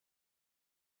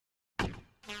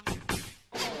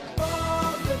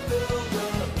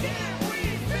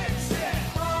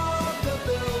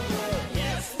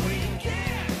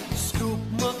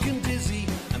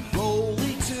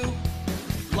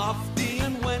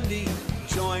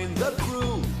join the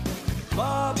crew.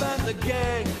 Bob and the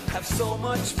gang have so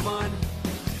much fun.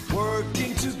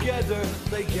 Working together,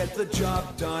 they get the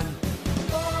job done.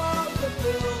 Bob the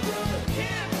Builder,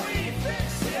 can we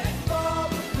fix it?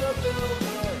 Bob the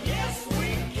Builder, yes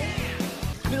we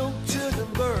can. Milton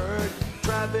and Bird,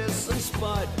 Travis and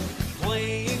Spud,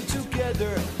 playing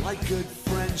together like good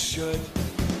friends should.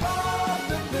 Bob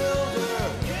the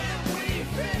Builder, can we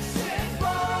fix it?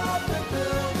 Bob the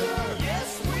Builder,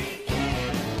 yes we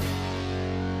can.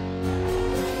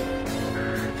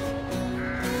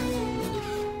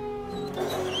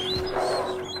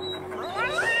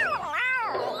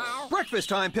 Breakfast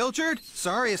time, Pilchard.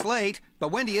 Sorry it's late,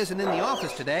 but Wendy isn't in the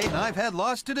office today, and I've had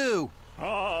lots to do.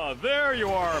 Ah, there you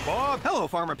are, Bob. Hello,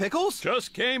 Farmer Pickles.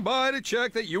 Just came by to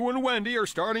check that you and Wendy are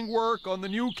starting work on the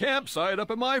new campsite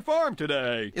up at my farm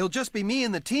today. It'll just be me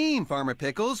and the team, Farmer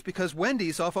Pickles, because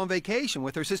Wendy's off on vacation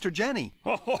with her sister Jenny.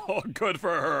 Oh, good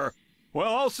for her.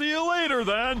 Well, I'll see you later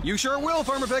then. You sure will,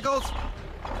 Farmer Pickles.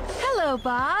 Hello,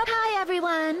 Bob. Hi,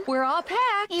 everyone. We're all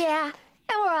packed. Yeah,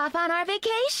 and we're off on our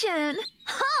vacation.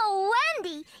 Oh,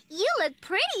 Wendy, you look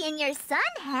pretty in your sun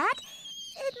hat.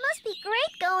 It must be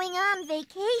great going on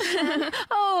vacation.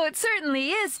 Oh, it certainly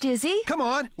is, Dizzy. Come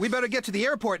on, we better get to the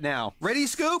airport now. Ready,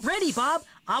 Scoop? Ready, Bob.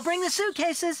 I'll bring the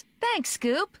suitcases. Thanks,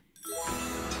 Scoop.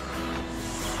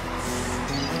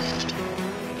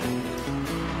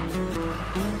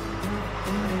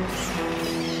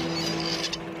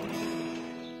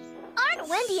 Aren't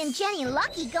Wendy and Jenny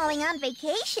lucky going on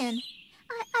vacation?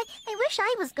 I wish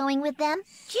I was going with them.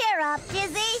 Cheer up,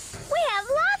 Dizzy. We have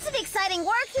lots of exciting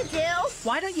work to do.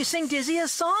 Why don't you sing Dizzy a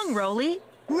song, Rolly?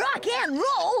 Rock and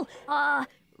roll?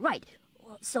 Right.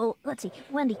 So, let's see.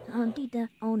 Wendy,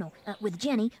 with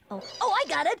Jenny. Oh, I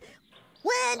got it.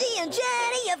 Wendy and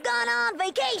Jenny have gone on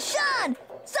vacation.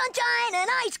 Sunshine and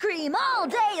ice cream all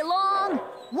day long.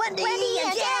 Wendy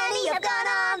and Jenny have gone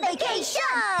on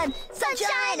vacation.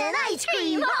 Sunshine and ice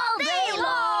cream all day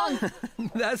long.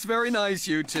 That's very nice,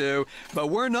 you two.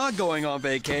 But we're not going on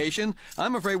vacation.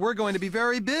 I'm afraid we're going to be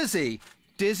very busy.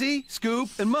 Dizzy, Scoop,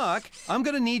 and Muck, I'm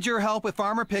going to need your help with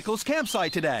Farmer Pickles'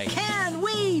 campsite today. Can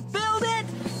we build it?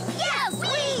 Yes,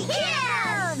 we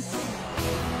can!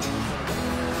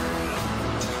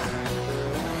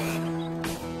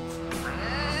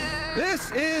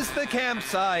 This is the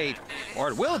campsite. Or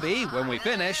it will be when we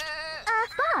finished.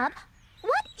 Bob,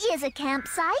 what is a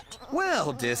campsite?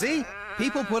 Well, Dizzy,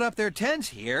 people put up their tents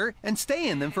here and stay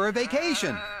in them for a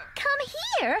vacation. Come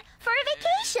here for a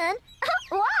vacation?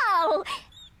 Wow!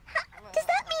 Does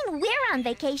that mean we're on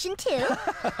vacation too?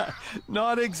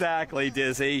 Not exactly,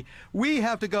 Dizzy. We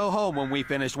have to go home when we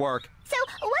finish work. So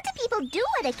what do people do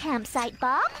at a campsite,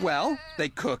 Bob? Well, they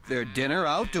cook their dinner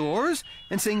outdoors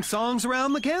and sing songs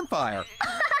around the campfire.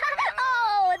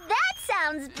 Oh, that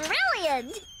sounds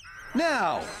brilliant!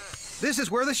 Now, this is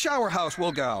where the shower house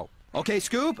will go. Okay,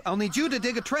 Scoop, I'll need you to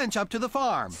dig a trench up to the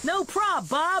farm. No prob,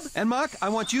 Bob. And Muck, I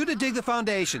want you to dig the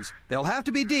foundations. They'll have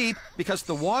to be deep because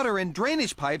the water and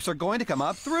drainage pipes are going to come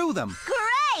up through them.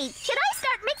 Great! Should I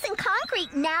start mixing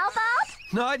concrete now, Bob?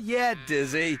 Not yet,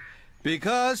 Dizzy.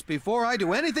 Because before I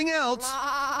do anything else,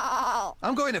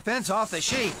 I'm going to fence off the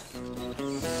sheep.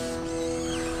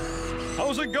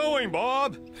 How's it going,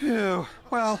 Bob? Phew.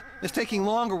 Well, it's taking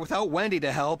longer without Wendy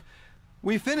to help.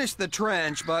 We finished the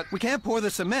trench, but we can't pour the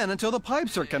cement until the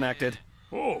pipes are connected.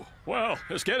 Oh, well,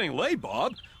 it's getting late,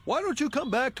 Bob. Why don't you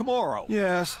come back tomorrow?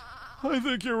 Yes. I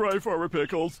think you're right, Farmer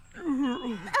Pickles. Bob,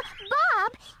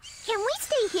 can we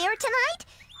stay here tonight?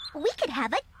 We could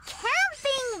have a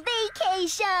camping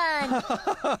vacation!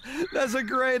 That's a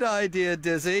great idea,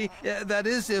 Dizzy. That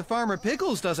is, if Farmer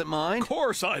Pickles doesn't mind. Of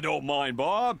course I don't mind,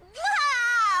 Bob.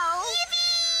 Wow!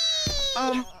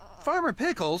 Yippee! Farmer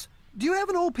Pickles, do you have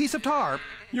an old piece of tarp?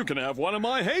 You can have one of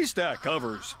my haystack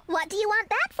covers. What do you want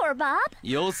that for, Bob?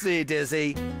 You'll see,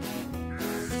 Dizzy.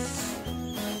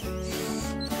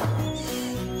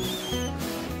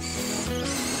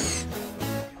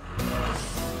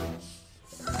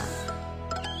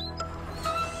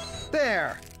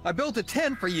 There! I built a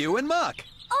tent for you and Muck.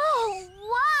 Oh,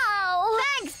 wow!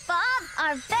 Thanks, Bob!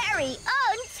 Our very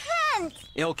own tent!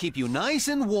 It'll keep you nice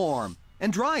and warm.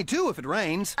 And dry, too, if it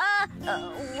rains.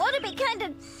 Won't it be kind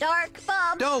of dark,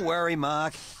 Bob? Don't worry,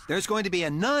 Muck. There's going to be a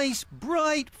nice,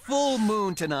 bright, full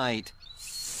moon tonight.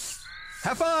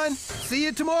 Have fun! See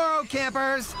you tomorrow,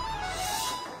 campers!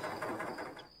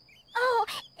 Oh,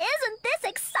 isn't this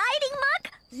exciting,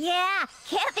 Muck? Yeah,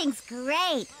 camping's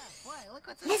great.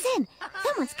 Listen,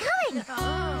 someone's coming.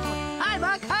 Hi,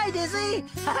 Muck. Hi, Dizzy.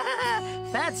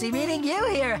 Fancy meeting you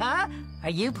here, huh? Are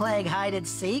you playing hide and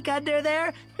seek under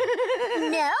there?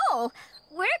 No,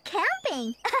 we're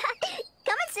camping.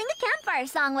 Come and sit campfire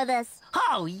song with us.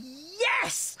 Oh,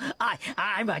 yes!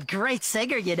 I'm a great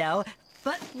singer, you know.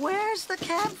 But where's the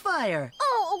campfire?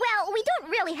 Oh, well, we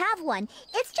don't really have one.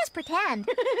 It's just pretend.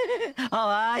 Oh,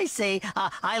 I see.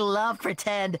 I love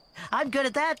pretend. I'm good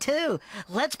at that, too.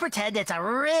 Let's pretend it's a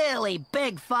really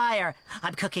big fire.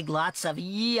 I'm cooking lots of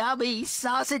yummy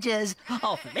sausages.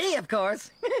 Oh, for me, of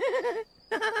course.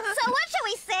 So what shall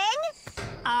we sing?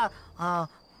 I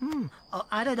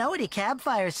don't know any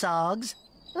campfire songs.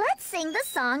 Let's sing the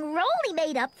song Rolly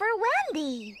made up for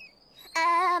Wendy.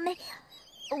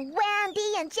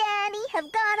 Wendy and Jenny have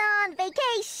gone on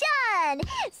vacation.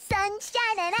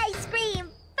 Sunshine and ice cream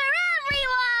for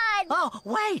everyone. Oh,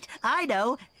 wait, I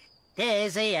know.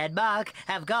 Dizzy and Muck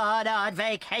have gone on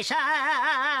vacation.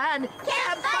 Campfire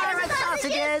and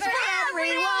sausages for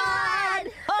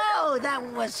everyone. Oh, that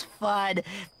was fun.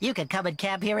 You can come and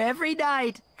camp here every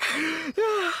night.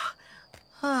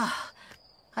 I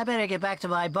better get back to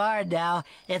my barn now.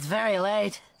 It's very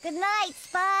late. Good night,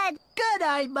 Spud. Good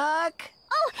night, Muck.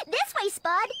 Oh, this way,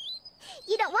 Spud.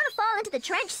 You don't want to fall into the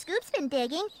trench Scoop's been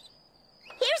digging.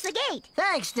 Here's the gate.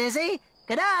 Thanks, Dizzy.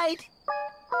 Good night.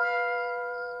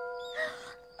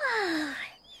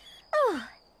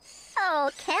 Oh,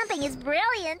 camping is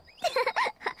brilliant.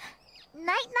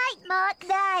 Night-night, Muck.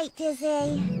 Night,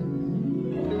 Dizzy.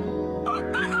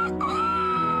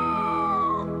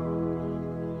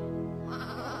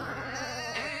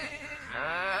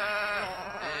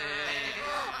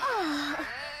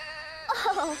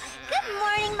 Oh, good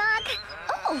morning, Muck.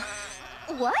 Oh,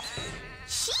 what?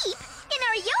 Sheep? In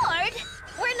our yard?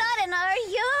 We're not in our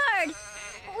yard.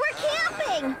 We're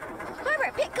camping.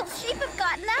 Farmer Pickle's sheep have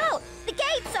gotten out. The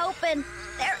gate's open.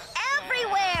 They're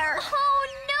everywhere. Oh,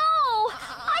 no!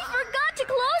 I forgot to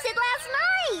close it last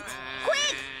night.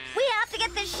 Quick! We have to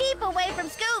get the sheep away from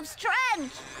Scoop's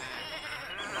trench.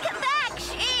 Come back,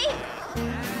 sheep!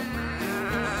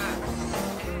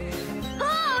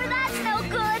 Oh, that's no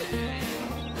good.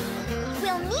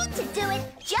 We'll need to do it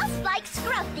just like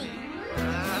Scruffy.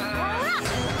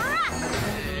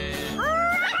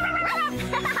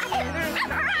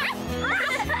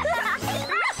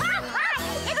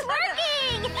 It's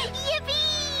working!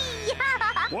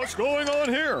 Yippee! What's going on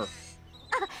here?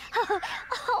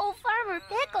 Oh, Farmer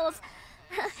Pickles.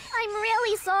 I'm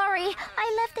really sorry.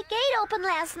 I left the gate open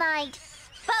last night.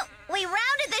 But we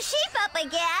rounded the sheep up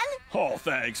again. Oh,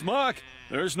 thanks, Muck.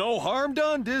 There's no harm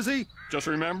done, Dizzy. Just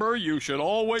remember, you should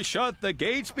always shut the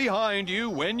gates behind you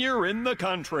when you're in the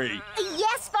country.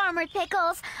 Yes, Farmer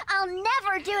Pickles. I'll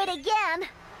never do it again.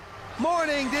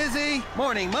 Morning, Dizzy.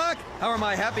 Morning, Muck. How are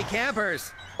my happy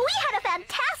campers? We had a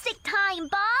fantastic time,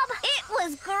 Bob. It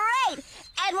was great.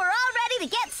 And we're all ready to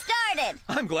get started.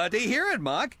 I'm glad to hear it,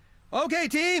 Muck. Okay,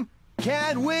 team.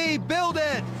 Can we build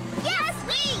it? Yes,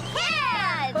 we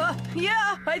can!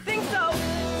 Yeah, I think so.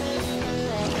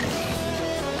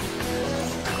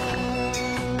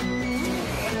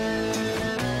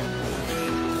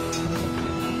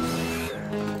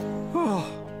 Oh,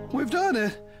 we've done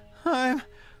it. I'm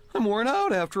worn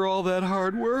out after all that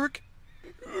hard work.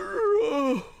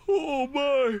 Oh,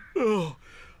 my. Oh,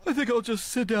 I think I'll just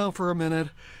sit down for a minute.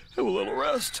 Have a little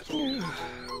rest.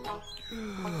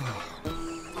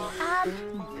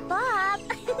 Bob.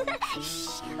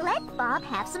 Shh, let Bob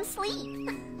have some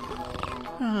sleep.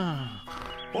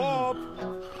 Bob!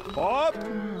 Bob!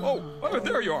 Oh,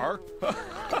 there you are.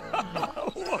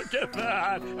 Look at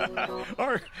that.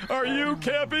 Are you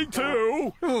camping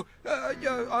too? Oh,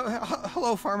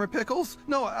 hello, Farmer Pickles.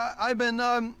 No, I've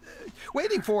been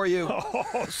waiting for you.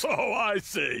 Oh, so I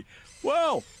see.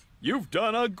 Well, you've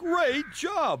done a great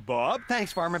job, Bob.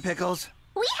 Thanks, Farmer Pickles.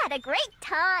 We had a great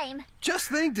time. Just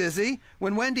think, Dizzy,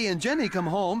 when Wendy and Jenny come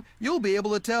home, you'll be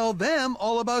able to tell them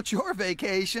all about your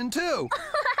vacation, too.